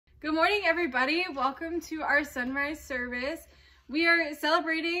Good morning, everybody. Welcome to our Sonrise Service. We are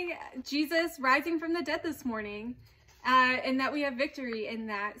celebrating Jesus rising from the dead this morning, and that we have victory in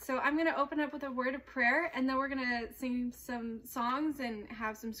that. So I'm going to open up with a word of prayer, and then we're going to sing some songs and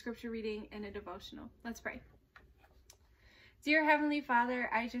have some scripture reading and a devotional. Let's pray. Dear Heavenly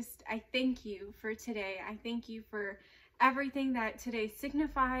Father, I thank you for today. I thank you for everything that today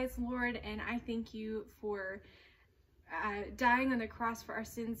signifies, Lord, and I thank you for dying on the cross for our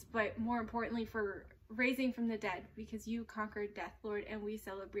sins, but more importantly for raising from the dead, because you conquered death, Lord, and we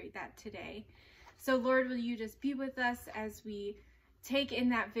celebrate that today. So Lord, will you just be with us as we take in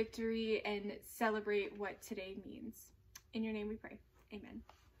that victory and celebrate what today means. In your name we pray. Amen.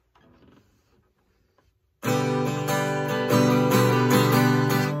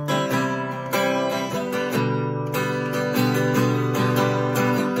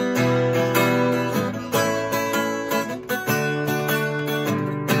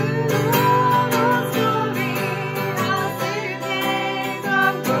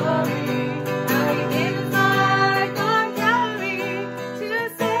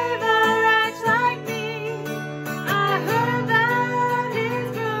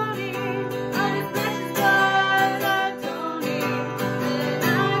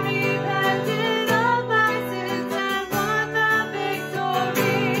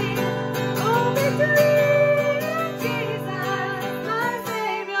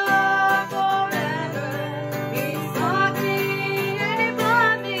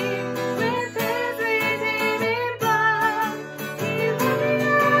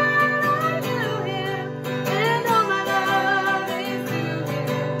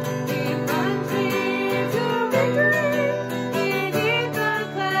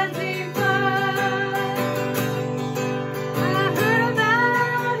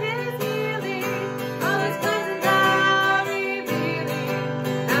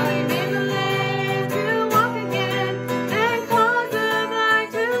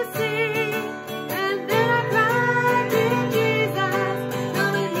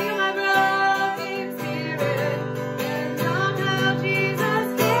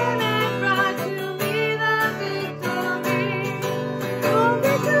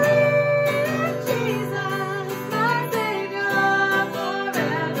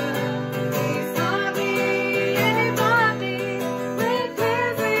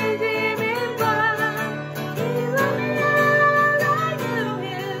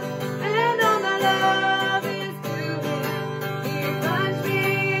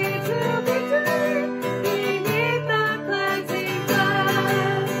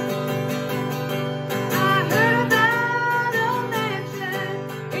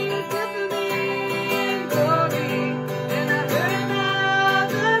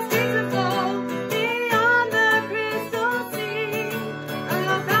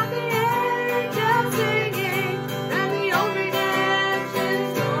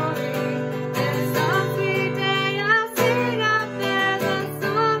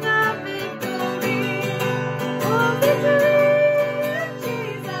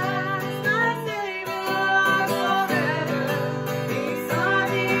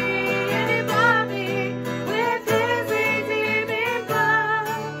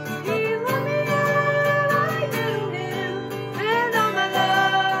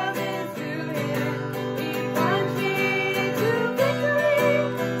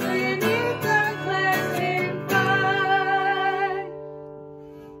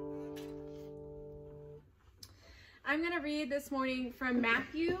 I'm going to read this morning from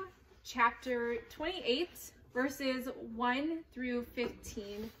Matthew chapter 28, verses 1 through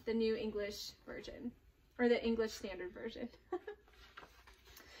 15, the New English Version, or the English Standard Version.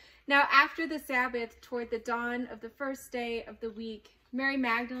 Now after the Sabbath, toward the dawn of the first day of the week, Mary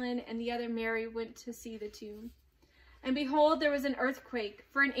Magdalene and the other Mary went to see the tomb. And behold, there was an earthquake,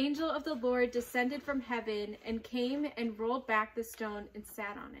 for an angel of the Lord descended from heaven and came and rolled back the stone and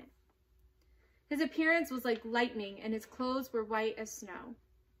sat on it. His appearance was like lightning, and his clothes were white as snow.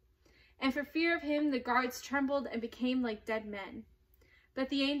 And for fear of him, the guards trembled and became like dead men. But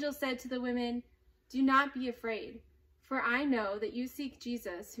the angel said to the women, "Do not be afraid, for I know that you seek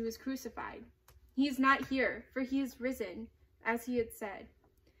Jesus, who was crucified. He is not here, for he is risen, as he had said.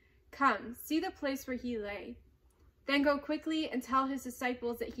 Come, see the place where he lay. Then go quickly and tell his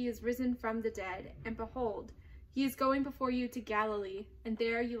disciples that he is risen from the dead, and behold, he is going before you to Galilee, and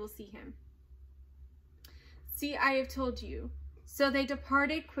there you will see him. See, I have told you." So they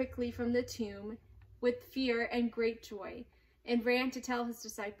departed quickly from the tomb with fear and great joy, and ran to tell his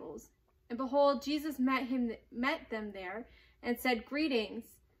disciples. And behold, Jesus met them there, and said, "Greetings."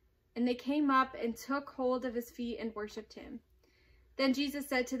 And they came up and took hold of his feet and worshipped him. Then Jesus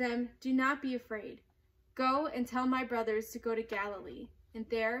said to them, "Do not be afraid. Go and tell my brothers to go to Galilee, and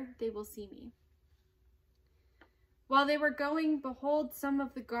there they will see me." While they were going, behold, some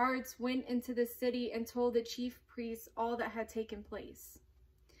of the guards went into the city and told the chief priests all that had taken place.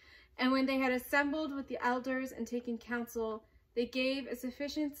 And when they had assembled with the elders and taken counsel, they gave a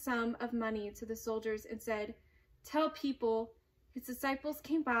sufficient sum of money to the soldiers and said, "Tell people, his disciples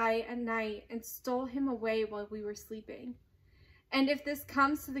came by at night and stole him away while we were sleeping. And if this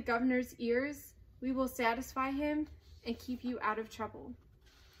comes to the governor's ears, we will satisfy him and keep you out of trouble."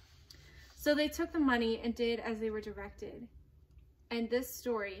 So they took the money and did as they were directed. And this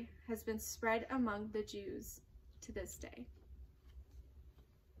story has been spread among the Jews to this day.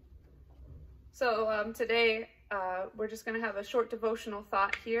 So today we're just going to have a short devotional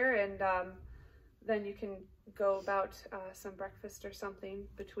thought here, and then you can go about some breakfast or something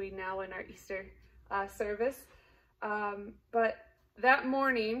between now and our Easter service. But that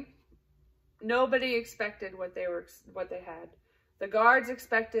morning, nobody expected what they had. The guards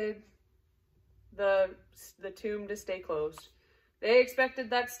expected the tomb to stay closed. They expected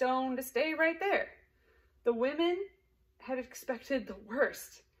that stone to stay right there. The women had expected the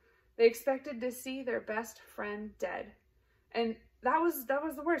worst. They expected to see their best friend dead. And that was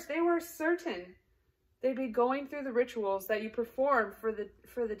the worst. They were certain they'd be going through the rituals that you perform for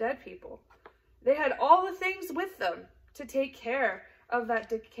the dead people. They had all the things with them to take care of that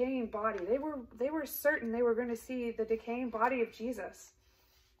decaying body. They were certain they were going to see the decaying body of Jesus.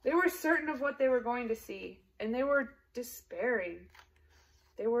 They were certain of what they were going to see, and they were despairing.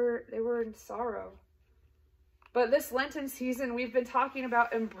 They were in sorrow. But this Lenten season, we've been talking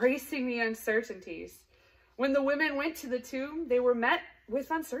about embracing the uncertainties. When the women went to the tomb, they were met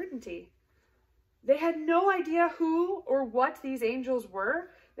with uncertainty. They had no idea who or what these angels were.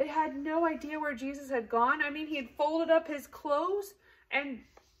 They had no idea where Jesus had gone. I mean, he had folded up his clothes and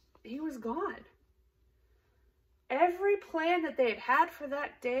he was gone. Every plan that they had had for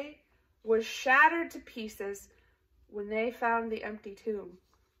that day was shattered to pieces when they found the empty tomb.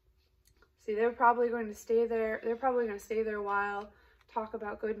 See, they were probably going to stay there. They're probably going to stay there a while, talk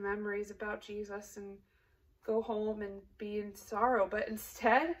about good memories about Jesus, and go home and be in sorrow. But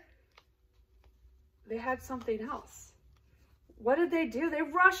instead, they had something else. What did they do? They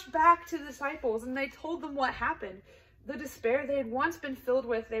rushed back to the disciples and they told them what happened. The despair they had once been filled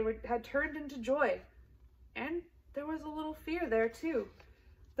with, had turned into joy. And there was a little fear there too.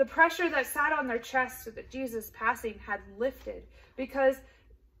 The pressure that sat on their chests at Jesus' passing had lifted because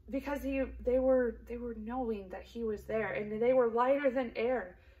they were knowing that he was there, and they were lighter than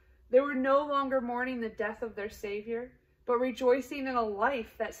air. They were no longer mourning the death of their Savior, but rejoicing in a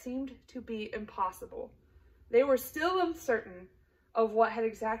life that seemed to be impossible. They were still uncertain of what had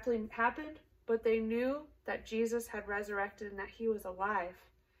exactly happened, but they knew that Jesus had resurrected and that he was alive.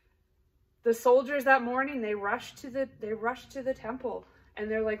 The soldiers that morning, they rushed to the temple, and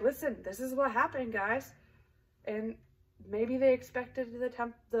they're like, "Listen, this is what happened, guys." And maybe they expected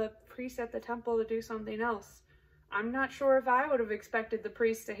the priest at the temple to do something else. I'm not sure if I would have expected the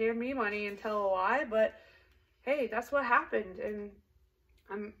priest to hand me money and tell a lie, but hey, that's what happened.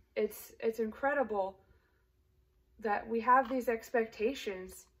 And it's incredible that we have these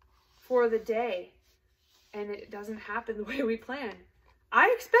expectations for the day, and it doesn't happen the way we plan. I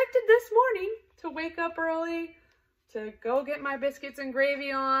expected this morning to wake up early, to go get my biscuits and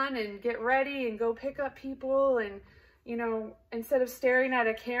gravy on and get ready and go pick up people, and, you know, instead of staring at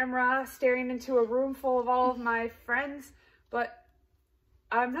a camera, staring into a room full of all of my friends, but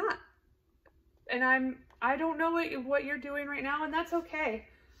I'm not. And I don't know what you're doing right now, and that's okay.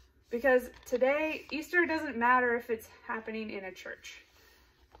 Because today, Easter doesn't matter if it's happening in a church.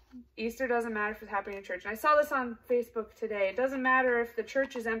 Easter doesn't matter if it's happening in church. And I saw this on Facebook today. It doesn't matter if the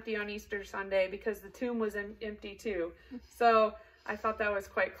church is empty on Easter Sunday because the tomb was empty too. So I thought that was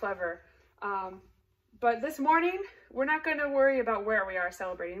quite clever. But this morning, we're not going to worry about where we are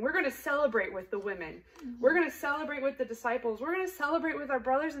celebrating. We're going to celebrate with the women. We're going to celebrate with the disciples. We're going to celebrate with our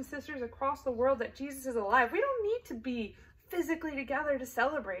brothers and sisters across the world that Jesus is alive. We don't need to be physically together to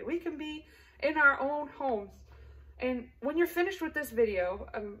celebrate. We can be in our own homes. And when you're finished with this video,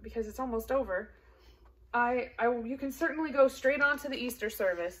 because it's almost over, you can certainly go straight on to the Easter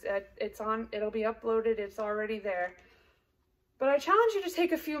service. It'll be uploaded. It's already there. But I challenge you to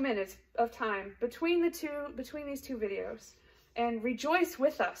take a few minutes of time between these two videos and rejoice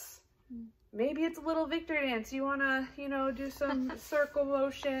with us. Maybe it's a little victory dance. You want to, do some circle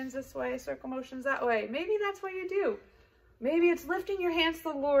motions this way, circle motions that way. Maybe that's what you do. Maybe it's lifting your hands to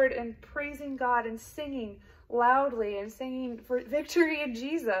the Lord and praising God and singing loudly and singing for victory in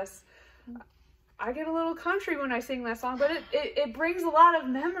Jesus. I get a little country when I sing that song, but it brings a lot of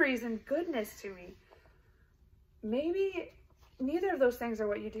memories and goodness to me. Maybe neither of those things are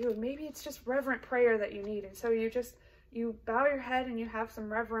what you do. Maybe it's just reverent prayer that you need. And so you bow your head and you have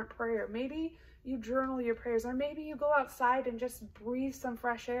some reverent prayer. Maybe you journal your prayers, or maybe you go outside and just breathe some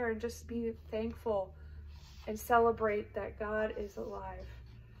fresh air and just be thankful and celebrate that God is alive.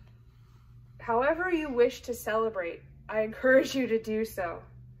 However you wish to celebrate, I encourage you to do so.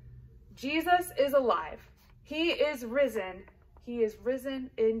 Jesus is alive. He is risen. He is risen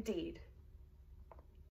indeed.